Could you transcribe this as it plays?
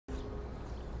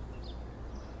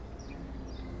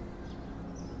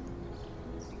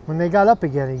When they got up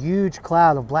again, a huge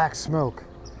cloud of black smoke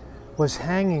was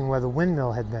hanging where the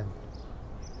windmill had been.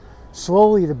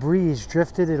 Slowly the breeze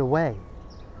drifted it away.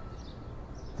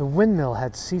 The windmill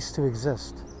had ceased to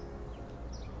exist.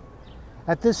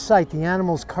 At this sight, the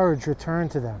animals' courage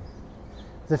returned to them.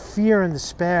 The fear and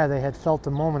despair they had felt a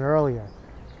moment earlier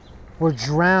were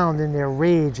drowned in their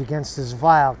rage against this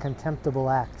vile, contemptible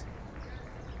act.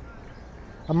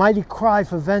 A mighty cry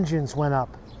for vengeance went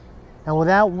up, and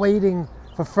without waiting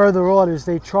for further orders,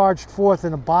 they charged forth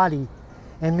in a body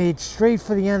and made straight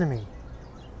for the enemy.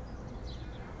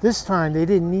 This time they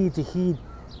didn't need to heed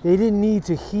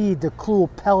the cruel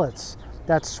pellets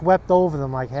that swept over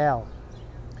them like hail.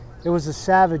 It was a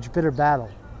savage, bitter battle.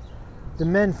 The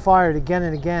men fired again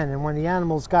and again, and when the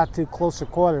animals got to closer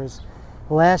quarters,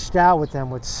 lashed out with them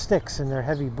with sticks in their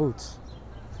heavy boots.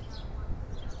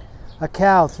 A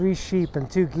cow, 3 sheep,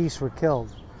 and 2 geese were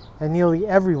killed, and nearly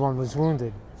everyone was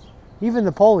wounded. Even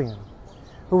Napoleon,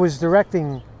 who was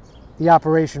directing the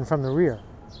operation from the rear,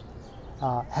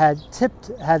 had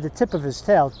the tip of his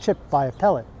tail chipped by a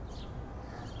pellet.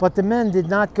 But the men did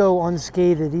not go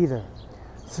unscathed either.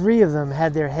 3 of them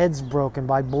had their heads broken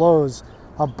by blows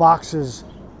of Boxer's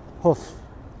hoof.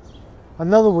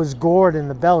 Another was gored in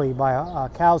the belly by a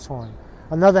cow's horn.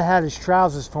 Another had his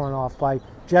trousers torn off by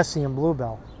Jesse and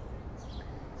Bluebell.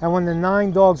 And when the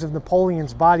 9 dogs of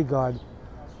Napoleon's bodyguard,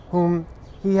 whom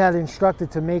he had instructed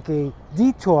to make a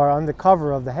detour under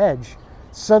cover of the hedge,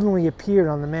 suddenly appeared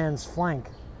on the men's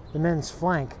flank,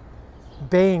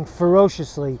 baying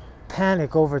ferociously,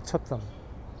 panic overtook them.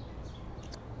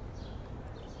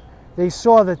 They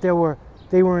saw that they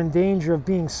were in danger of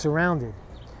being surrounded.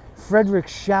 Frederick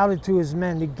shouted to his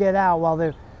men to get out while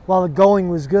the going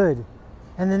was good,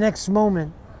 and the next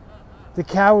moment, the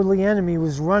cowardly enemy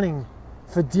was running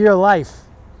for dear life.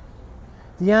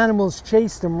 The animals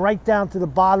chased them right down to the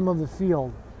bottom of the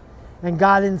field and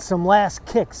got in some last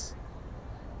kicks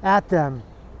at them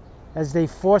as they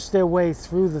forced their way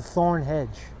through the thorn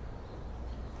hedge.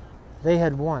 They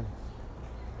had won.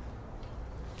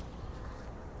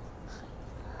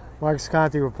 Mark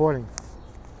Sconti reporting.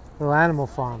 Little Animal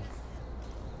Farm.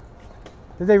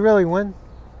 Did they really win?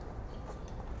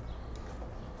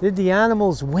 Did the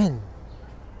animals win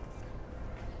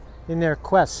in their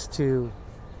quest to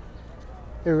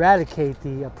eradicate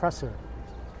the oppressor?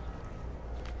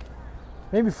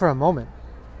 Maybe for a moment.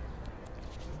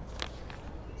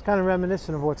 It's kind of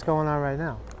reminiscent of what's going on right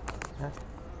now. Okay?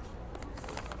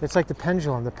 It's like the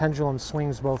pendulum. The pendulum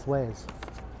swings both ways.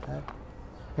 Okay?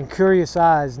 And curious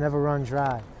eyes never run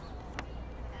dry.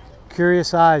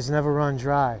 Curious eyes never run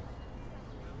dry,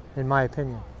 in my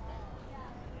opinion.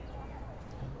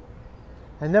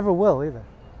 And never will either.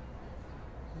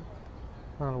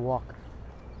 I'm on a walk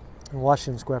in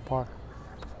Washington Square Park.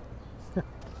 I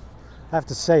have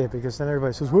to say it because then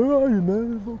everybody says, "Where are you,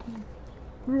 man?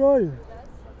 Where are you?"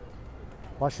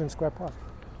 Washington Square Park.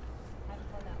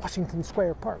 Washington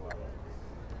Square Park.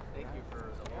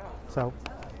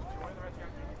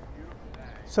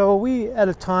 So we at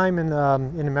a time in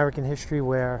American history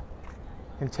where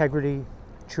integrity,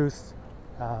 truth,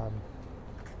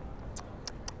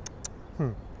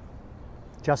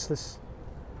 justice,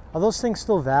 are those things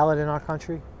still valid in our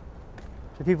country?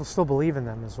 Do people still believe in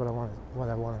them? Is what I want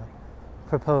to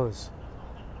propose.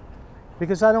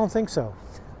 Because I don't think so.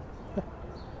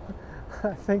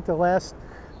 I think the last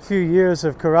few years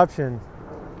of corruption,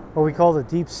 what we call the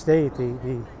deep state,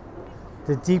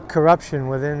 the deep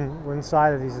corruption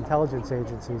inside of these intelligence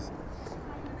agencies,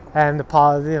 and the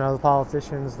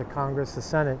politicians, the Congress, the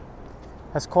Senate,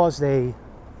 has caused a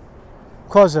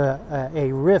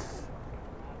rift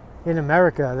in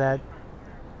America that,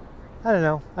 I don't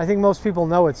know, I think most people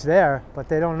know it's there, but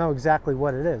they don't know exactly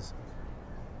what it is.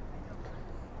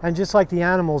 And just like the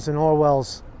animals in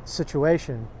Orwell's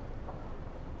situation,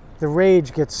 the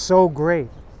rage gets so great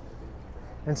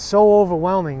and so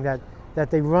overwhelming that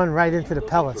they run right into the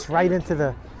pellets, right into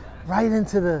the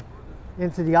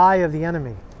eye of the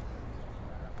enemy,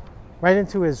 right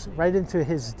into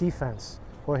his defense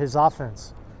or his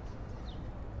offense.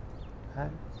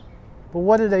 But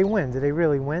what did they win? Did they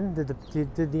really win?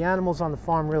 Did the animals on the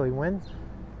farm really win?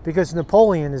 Because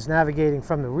Napoleon is navigating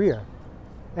from the rear,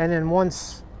 and then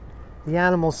once the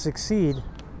animals succeed,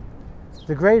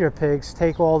 the greater pigs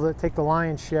take the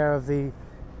lion's share of the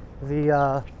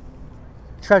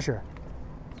treasure.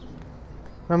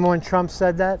 Remember when Trump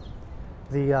said that?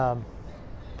 The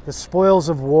spoils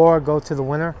of war go to the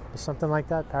winner, or something like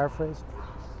that, paraphrased.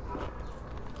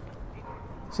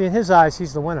 See, in his eyes,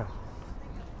 he's the winner.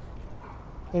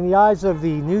 In the eyes of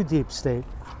the new deep state,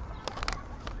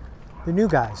 the new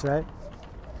guys, right?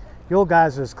 The old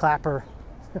guys was Clapper,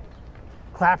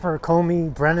 Clapper,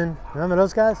 Comey, Brennan. Remember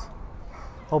those guys?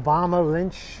 Obama,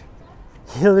 Lynch,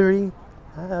 Hillary.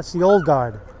 That's the old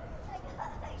guard.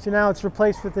 So now it's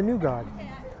replaced with the new guard.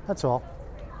 That's all.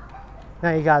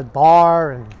 Now you got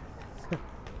Barr and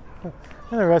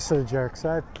the rest of the jerks.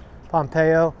 Right?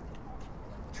 Pompeo,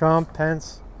 Trump,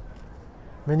 Pence,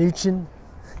 Mnuchin,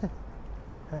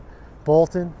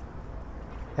 Bolton,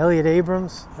 Elliott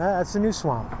Abrams. That's the new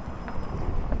swamp.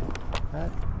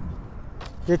 Right?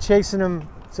 They're chasing them.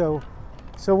 So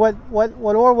what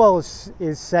Orwell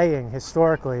is saying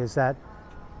historically is that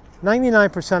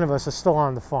 99% of us are still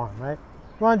on the farm, right?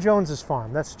 We're on Jones's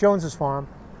farm. That's Jones's farm.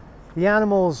 The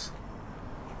animals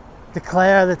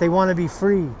declare that they want to be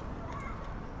free.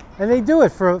 And they do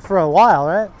it for a while,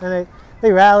 right? And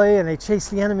they rally and they chase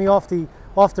the enemy off the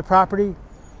property.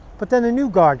 But then a new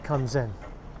guard comes in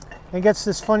and gets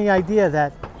this funny idea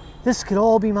that this could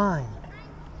all be mine.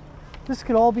 This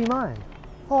could all be mine.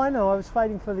 Oh, I know. I was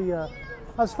fighting for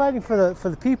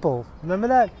the people. Remember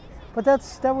that? But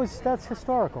that's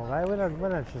historical, right? We're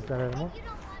not just that anymore.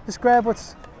 Just grab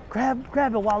it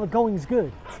while the going's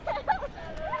good.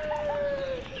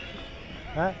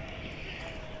 Right?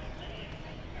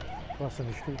 Crossing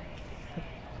the street.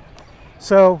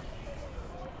 So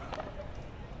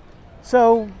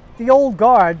the old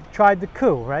guard tried the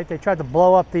coup, right? They tried to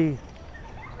blow up the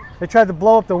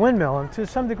windmill, and to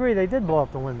some degree they did blow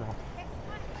up the windmill.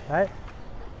 Right?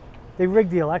 They rigged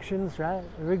the elections, right?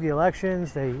 They rigged the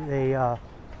elections. They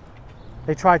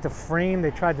tried to frame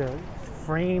the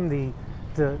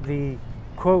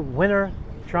quote winner,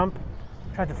 Trump.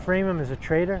 Tried to frame him as a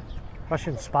traitor,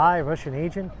 Russian spy, Russian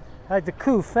agent. Right? The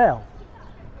coup failed.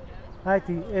 Right?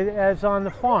 As on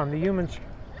the farm, the humans,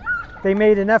 they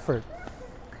made an effort.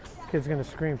 This kid's gonna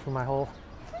scream through my hole.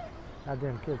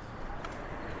 Goddamn kids.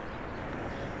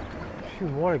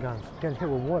 Shooting water guns, getting hit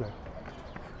with water.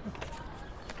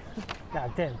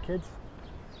 Goddamn kids.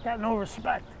 Got no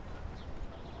respect.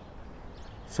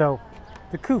 So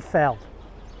the coup failed.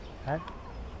 Right?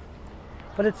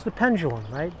 But it's the pendulum,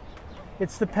 right?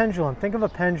 It's the pendulum. Think of a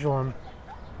pendulum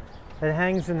that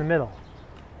hangs in the middle.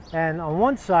 And on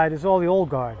one side is all the old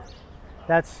guard.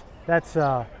 That's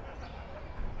Comey,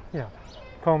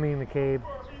 McCabe,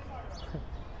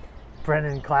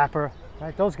 Brennan, Clapper,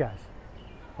 right? Those guys.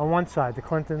 On one side, the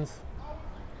Clintons,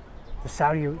 the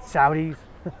Saudis,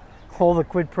 all the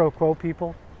quid pro quo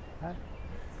people, right?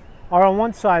 Are on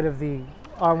one side of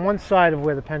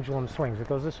where the pendulum swings. It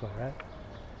goes this way, right?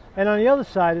 And on the other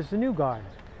side is the new guard,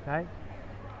 right?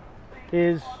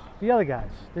 Is the other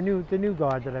guys, the new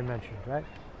guard that I mentioned, right?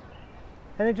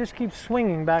 And it just keeps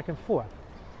swinging back and forth.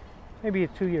 Maybe a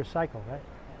 2-year cycle, right?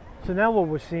 So now what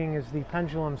we're seeing is the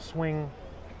pendulum swing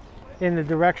in the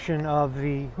direction of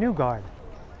the new guard.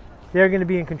 They're going to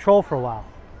be in control for a while.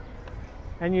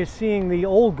 And you're seeing the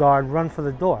old guard run for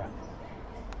the door.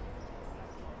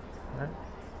 Right?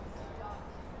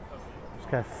 This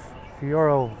guy,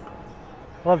 Fioro,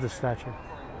 love this statue.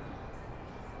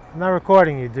 I'm not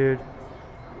recording you, dude.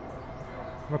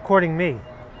 I'm recording me.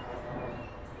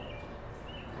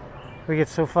 We get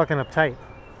so fucking uptight.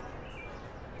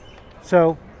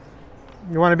 So,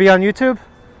 you want to be on YouTube,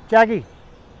 Jackie?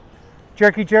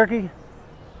 Jerky?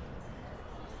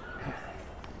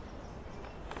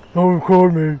 Don't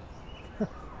record me.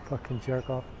 Fucking jerk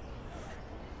off.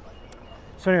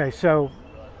 So anyway, so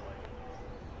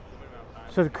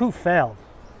the coup failed.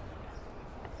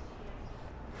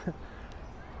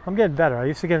 I'm getting better. I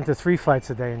used to get into 3 fights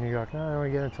a day in New York. Now I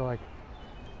only get into, like,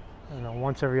 I don't know,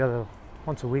 once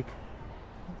a week.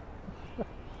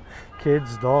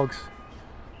 Kids, dogs.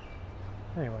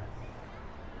 Anyway.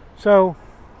 So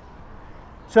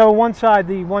one side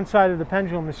of the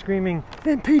pendulum is screaming,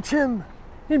 impeach him!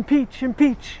 Impeach,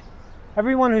 impeach.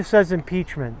 Everyone who says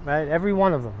impeachment, right? Every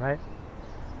one of them, right?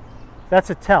 That's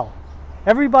a tell.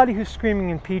 Everybody who's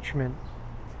screaming impeachment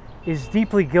is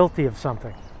deeply guilty of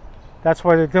something. That's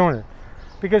why they're doing it.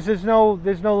 Because there's no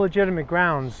legitimate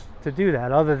grounds to do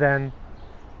that other than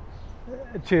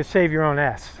to save your own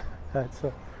ass.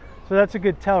 So that's a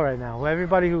good tell right now.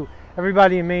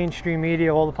 Everybody in mainstream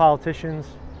media, all the politicians,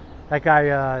 that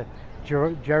guy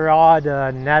Gerard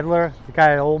Nadler, the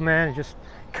guy, old man, he just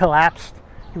collapsed.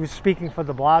 He was speaking for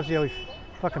de Blasio. He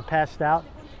fucking passed out.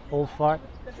 Old fart.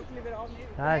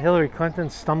 Hillary Clinton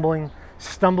stumbling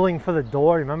for the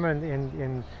door. Remember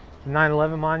in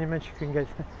 9/11 monument, she couldn't get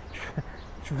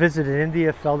visited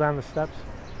India, fell down the steps.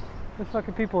 Those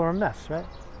fucking people are a mess, right?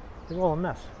 They're all a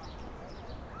mess.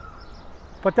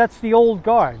 But that's the old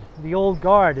guard. The old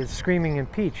guard is screaming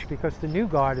impeach because the new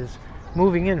guard is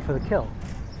moving in for the kill.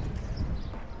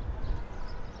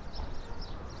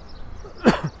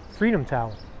 Freedom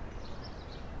Tower.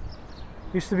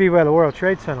 Used to be where the World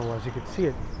Trade Center was. You could see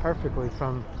it perfectly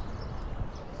from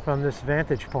this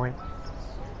vantage point.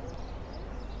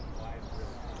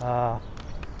 Now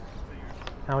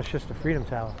it's just a Freedom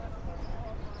Tower.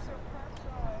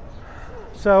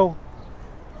 So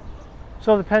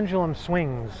the pendulum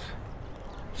swings.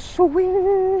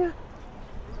 Swing!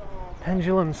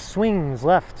 Pendulum swings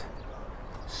left.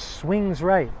 Swings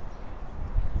right.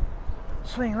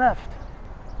 Swing left.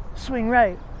 Swing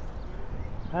right.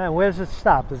 Where does it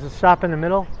stop? Does it stop in the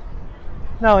middle?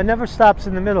 No, it never stops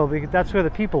in the middle because that's where the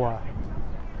people are.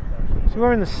 So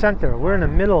we're in the center. We're in the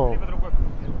middle.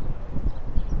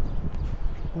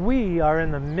 We are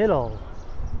in the middle.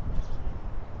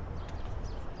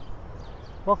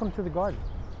 Welcome to the garden.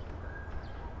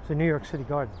 It's a New York City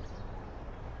garden.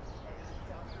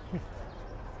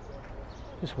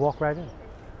 Just walk right in.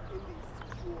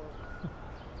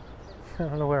 I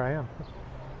don't know where I am.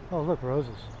 Oh, look,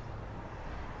 roses.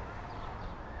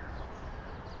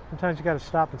 Sometimes you got to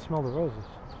stop and smell the roses.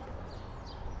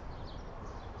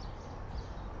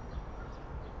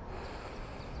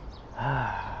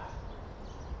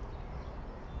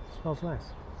 Smells nice.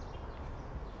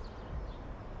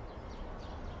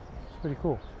 It's pretty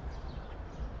cool.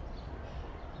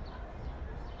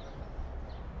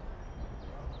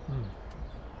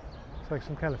 It's like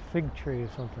some kind of fig tree or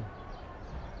something.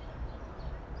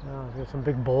 Oh, got some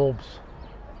big bulbs.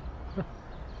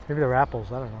 Maybe they're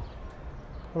apples, I don't know.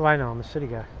 What do I know? I'm a city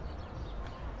guy.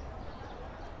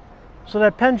 So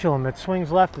that pendulum, it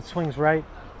swings left, it swings right.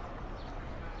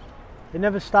 It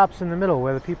never stops in the middle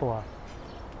where the people are.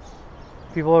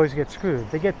 People always get screwed.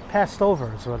 They get passed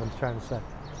over is what I'm trying to say.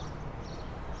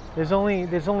 There's only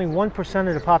 1%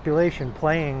 of the population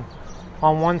playing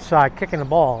on one side, kicking the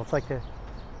ball. It's like they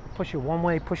push it one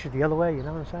way, push it the other way, you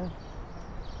know what I'm saying?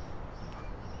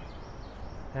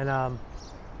 And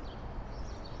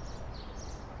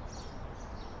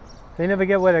they never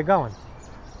get where they're going.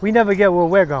 We never get where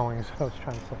we're going, is what I was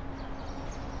trying to say.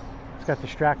 Just got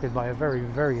distracted by a very,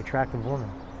 very attractive woman.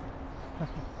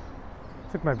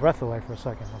 Took my breath away for a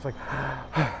second. I was like,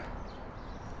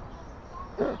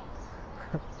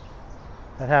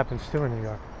 that happens too in New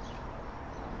York.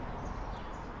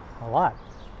 A lot,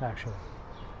 actually.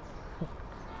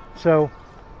 So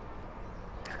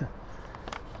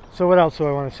what else do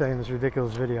I want to say in this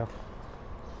ridiculous video?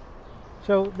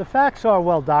 So the facts are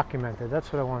well documented.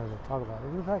 That's what I wanted to talk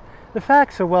about. The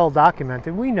facts are well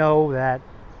documented. We know that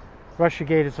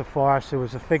Russiagate is a farce. It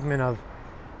was a figment of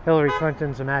Hillary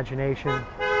Clinton's imagination.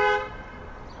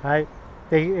 Right?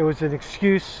 It was an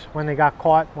excuse when they got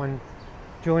caught, when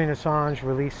Julian Assange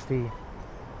released Julian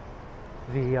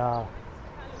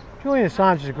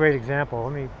Assange is a great example.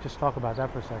 Let me just talk about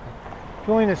that for a second.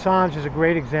 Julian Assange is a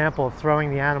great example of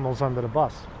throwing the animals under the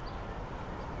bus.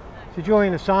 So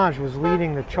Julian Assange was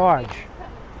leading the charge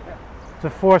to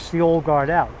force the old guard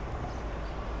out.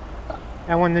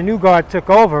 And when the new guard took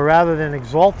over, rather than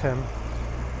exalt him,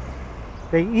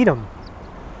 they eat him.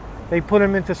 They put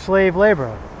him into slave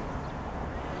labor.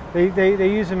 They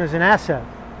use him as an asset.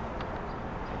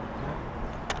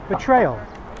 Betrayal.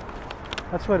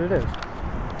 That's what it is.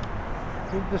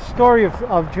 The story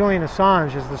of Julian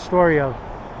Assange is the story of,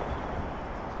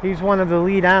 he's one of the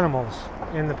lead animals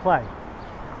in the play.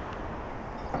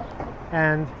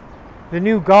 And the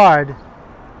new guard,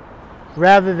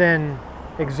 rather than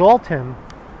exalt him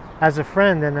as a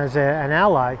friend and as an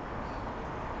ally,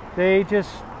 they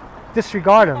just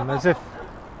disregard him as if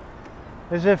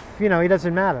he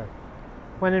doesn't matter.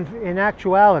 When in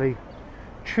actuality,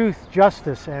 truth,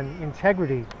 justice, and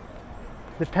integrity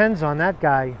depends on that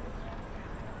guy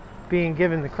being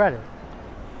given the credit.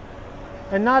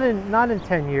 And not in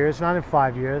 10 years, not in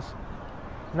 5 years,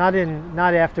 not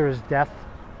after his death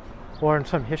or in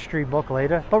some history book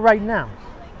later, but right now.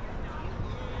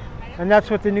 And that's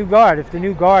what the new guard, if the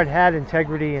new guard had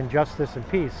integrity and justice and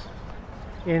peace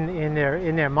in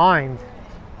their mind,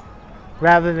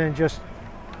 rather than just,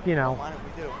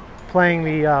 playing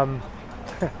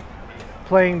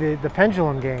the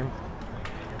pendulum game,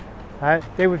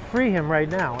 they would free him right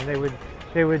now, and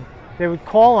they would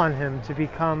call on him to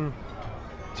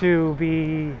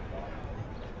be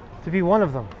one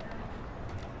of them.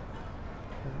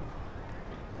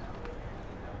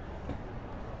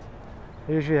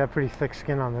 I usually have pretty thick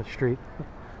skin on the street. I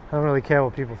don't really care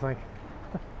what people think.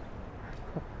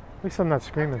 At least I'm not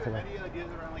screaming today. Any ideas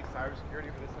around like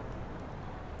cybersecurity for this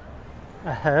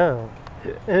one?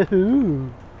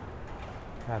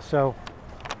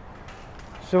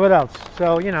 So what else?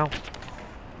 So,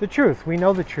 the truth. We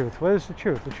know the truth. What is the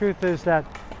truth? The truth is that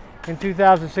in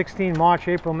 2016, March,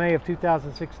 April, May of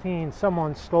 2016,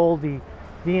 someone stole the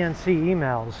DNC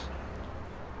emails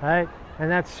right?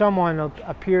 And that someone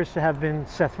appears to have been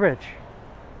Seth Rich.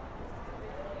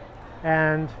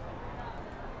 And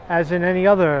as in any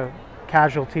other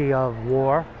casualty of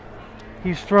war,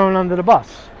 he's thrown under the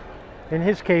bus. In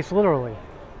his case, literally.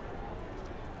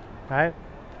 Right?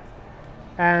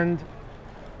 And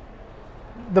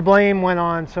the blame went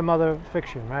on some other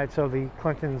fiction, right? So the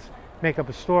Clintons make up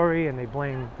a story and they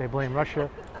blame Russia.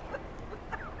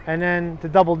 And then to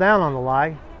double down on the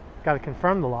lie, got to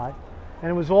confirm the lie. And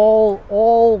it was all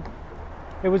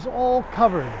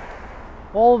covered.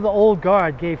 All of the old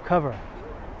guard gave cover.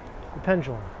 The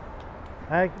pendulum.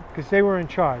 Right? Because they were in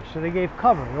charge. So they gave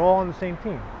cover. They're all on the same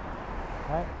team.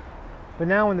 Right? But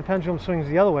now when the pendulum swings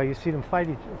the other way, you see them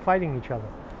fighting each other.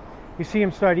 You see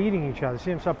them start eating each other. You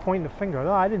see them start pointing the finger.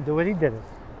 No, I didn't do it. He did it.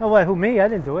 No, what? Who? Me? I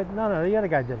didn't do it. No, the other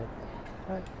guy did it.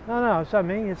 Right? No, it's not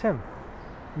me. It's him.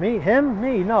 Me? Him?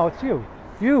 Me? No, it's you.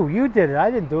 You did it. I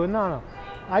didn't do it. No.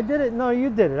 I did it. No, you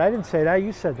did it. I didn't say that.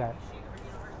 You said that.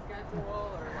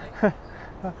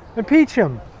 Impeach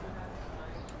him.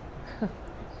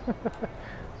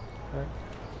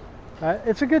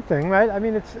 It's a good thing, right? I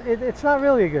mean, it's not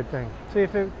really a good thing. See,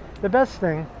 the best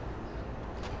thing,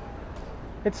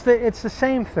 it's the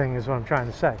same thing is what I'm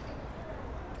trying to say.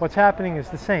 What's happening is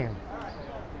the same.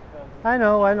 I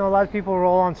know. A lot of people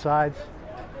roll on sides.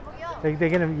 You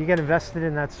get invested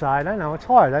in that side. I know it's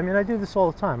hard. I mean, I do this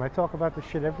all the time. I talk about this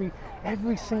shit every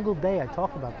single day. I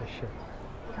talk about this shit.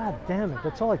 God damn it,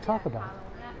 that's all I talk about.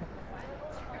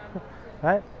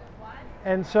 Right?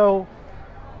 And so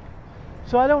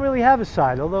I don't really have a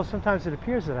side, although sometimes it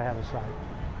appears that I have a side.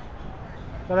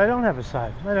 But I don't have a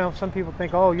side. I know some people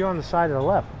think, oh, you're on the side of the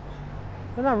left.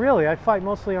 But not really. I fight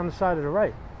mostly on the side of the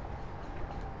right.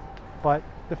 But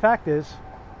the fact is,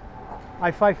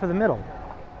 I fight for the middle.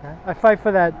 Okay? I fight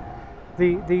for that,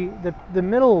 the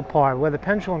middle part where the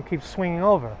pendulum keeps swinging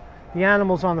over. The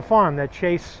animals on the farm that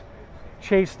chase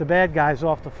the bad guys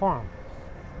off the farm.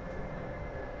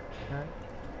 Okay?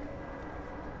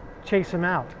 Chase them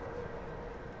out.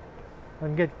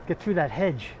 And get through that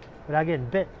hedge without getting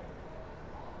bit.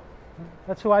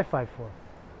 That's who I fight for.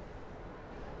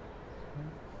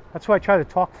 That's who I try to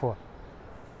talk for.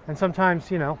 And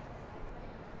sometimes, I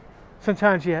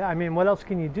mean, what else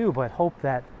can you do but hope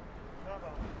that,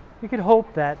 you could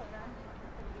hope that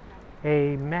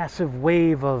a massive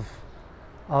wave of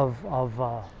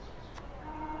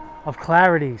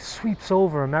clarity sweeps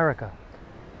over America.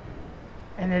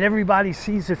 And that everybody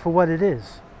sees it for what it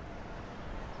is.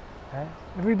 Okay?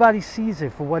 Everybody sees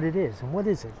it for what it is. And what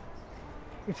is it?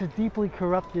 It's a deeply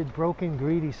corrupted, broken,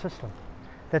 greedy system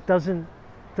that doesn't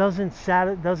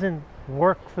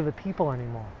work for the people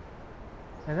anymore.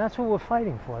 And that's what we're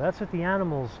fighting for. That's what the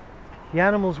animals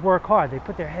work hard. They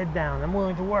put their head down. I'm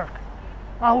willing to work.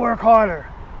 I'll work harder.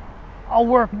 I'll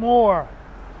work more.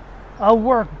 I'll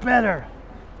work better.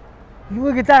 You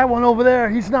look at that one over there.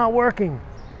 He's not working.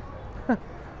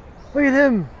 Look at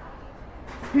him.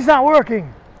 He's not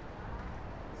working.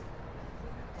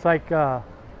 It's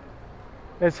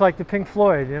like the Pink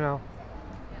Floyd, And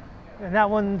that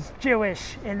one's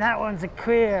Jewish, and that one's a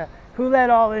queer. Who let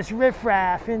all this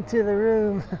riffraff into the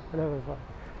room? Whatever.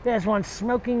 There's one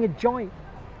smoking a joint.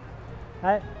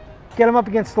 Right? Get him up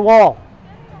against the wall.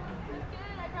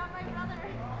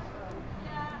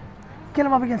 Get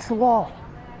him up against the wall.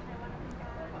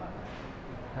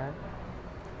 Right?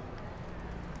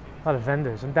 A lot of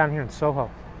vendors. I'm down here in Soho.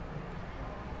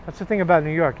 That's the thing about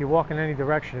New York. You walk in any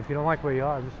direction. If you don't like where you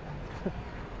are, just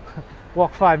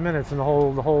walk 5 minutes and the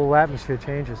whole atmosphere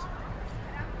changes.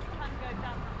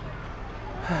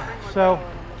 So,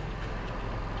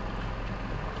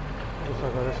 let's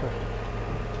go this way.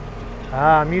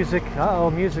 Music.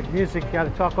 Music. Got to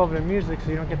talk over the music so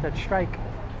you don't get that strike.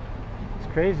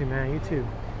 It's crazy, man. YouTube.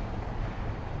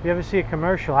 If you ever see a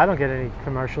commercial, I don't get any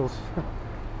commercials.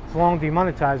 It's long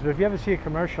demonetized, but if you ever see a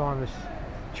commercial on this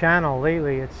channel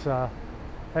lately, it's that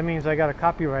means I got a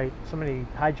copyright. Somebody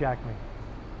hijacked me.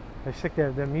 They stick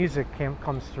their music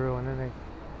comes through, and then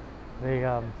they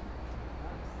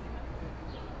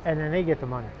get the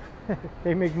money.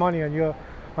 They make money on your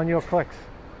clicks.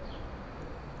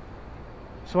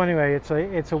 So anyway,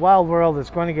 it's a wild world.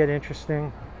 It's going to get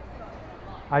interesting.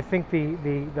 I think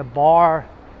the bar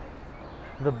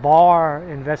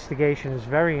investigation is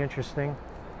very interesting.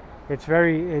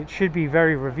 It should be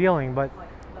very revealing, but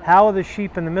how are the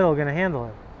sheep in the middle going to handle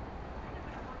it?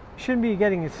 We shouldn't be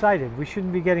getting excited. We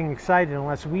shouldn't be getting excited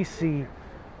unless we see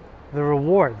the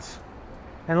rewards.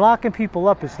 And locking people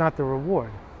up is not the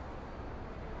reward,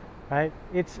 right?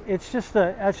 That's just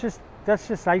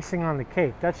icing on the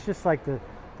cake. That's just like the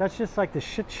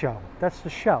shit show. That's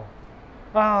the show.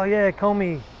 Oh yeah,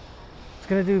 Comey. It's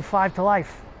gonna do 5 to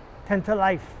life, 10 to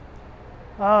life.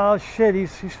 Oh shit,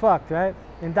 he's fucked, right?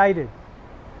 Indicted.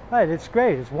 Right, it's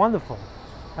great, it's wonderful.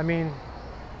 I mean,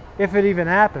 if it even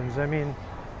happens, I mean,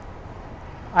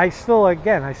 I still,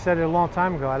 again, I said it a long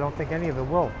time ago, I don't think any of it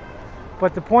will.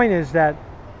 But the point is that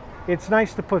it's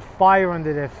nice to put fire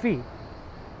under their feet.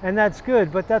 And that's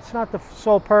good, but that's not the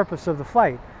sole purpose of the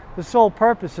fight. The sole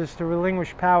purpose is to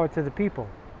relinquish power to the people.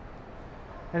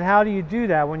 And how do you do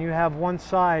that when you have one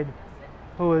side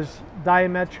who is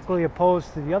diametrically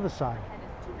opposed to the other side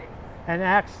and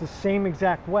acts the same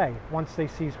exact way once they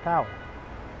seize power?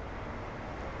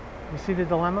 You see the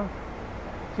dilemma?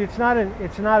 See, it's not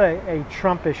a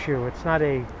Trump issue. It's not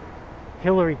a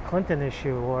Hillary Clinton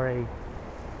issue or a,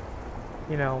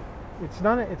 you know, it's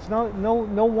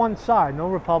no one side, no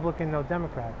Republican, no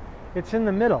Democrat. It's in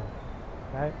the middle,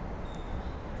 right?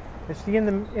 It's the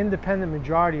independent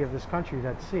majority of this country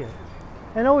that see it,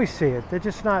 and always see it. They're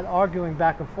just not arguing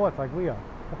back and forth like we are.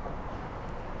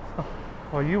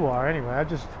 Well, you are anyway.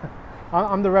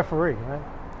 I'm the referee, right?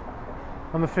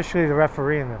 I'm officially the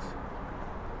referee in this.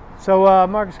 So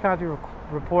Marcus Conte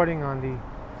reporting on the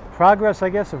progress, I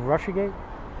guess, of Russiagate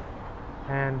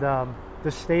and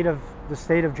the state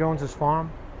of Jones's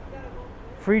Farm.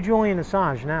 Free Julian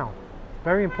Assange now.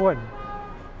 Very important.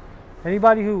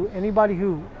 Anybody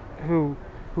who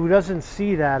doesn't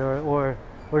see that or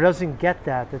doesn't get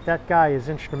that guy is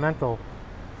instrumental.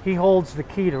 He holds the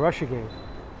key to Russiagate.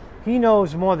 He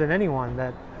knows more than anyone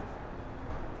that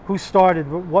who started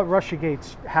what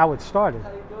Russiagate's, how it started.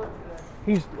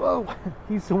 He's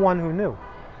the one who knew.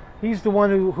 He's the one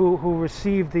who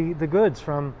received the goods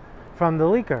from the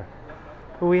leaker,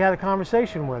 who we had a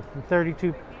conversation with, the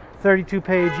 32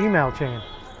 page email chain,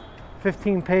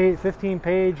 15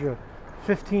 page or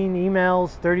 15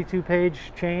 emails, 32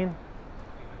 page chain.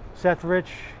 Seth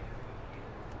Rich,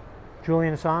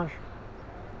 Julian Assange.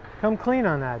 Come clean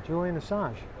on that, Julian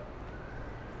Assange.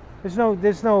 There's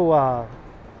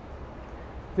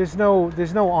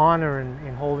no honor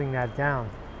in holding that down.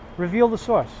 Reveal the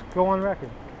source. Go on record.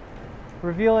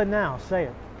 Reveal it now. Say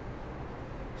it.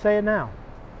 Say it now.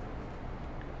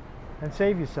 And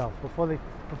save yourself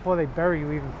before they bury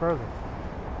you even further.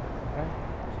 Okay?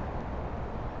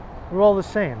 We're all the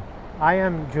same. I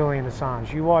am Julian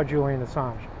Assange. You are Julian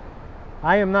Assange.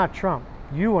 I am not Trump.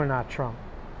 You are not Trump.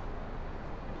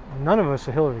 None of us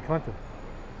are Hillary Clinton.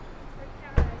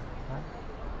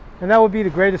 And that would be the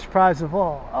greatest prize of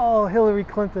all. Oh, Hillary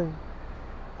Clinton.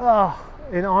 Oh,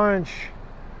 in an orange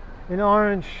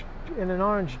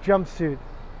jumpsuit,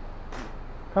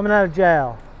 coming out of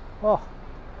jail. Oh,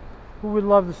 who would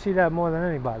love to see that more than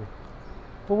anybody?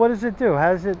 But what does it do?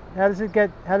 How does it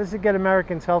get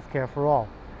Americans health care for all?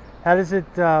 How does it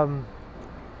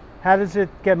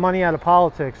get money out of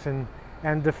politics and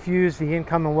diffuse the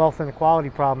income and wealth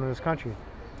inequality problem in this country?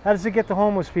 How does it get the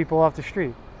homeless people off the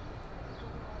street?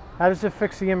 How does it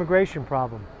fix the immigration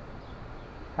problem?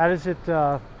 How does it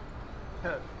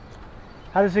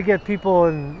get people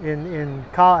in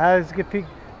college? How does it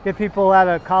get people out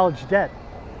of college debt?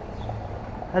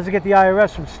 How does it get the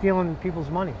IRS from stealing people's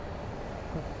money?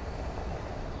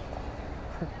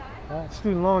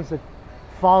 Student loans that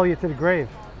follow you to the grave.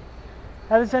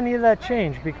 How does any of that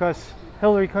change because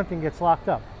Hillary Clinton gets locked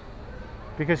up?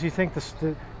 Because you think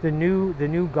the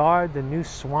new guard, the new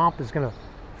swamp is going to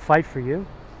fight for you?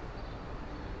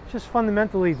 Just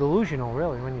fundamentally delusional,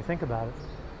 really, when you think about it.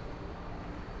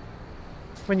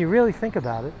 When you really think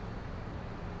about it,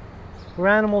 we're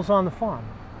animals on the farm,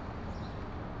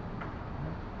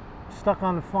 stuck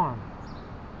on the farm.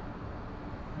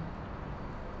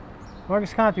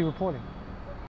 Marcus Conte reporting.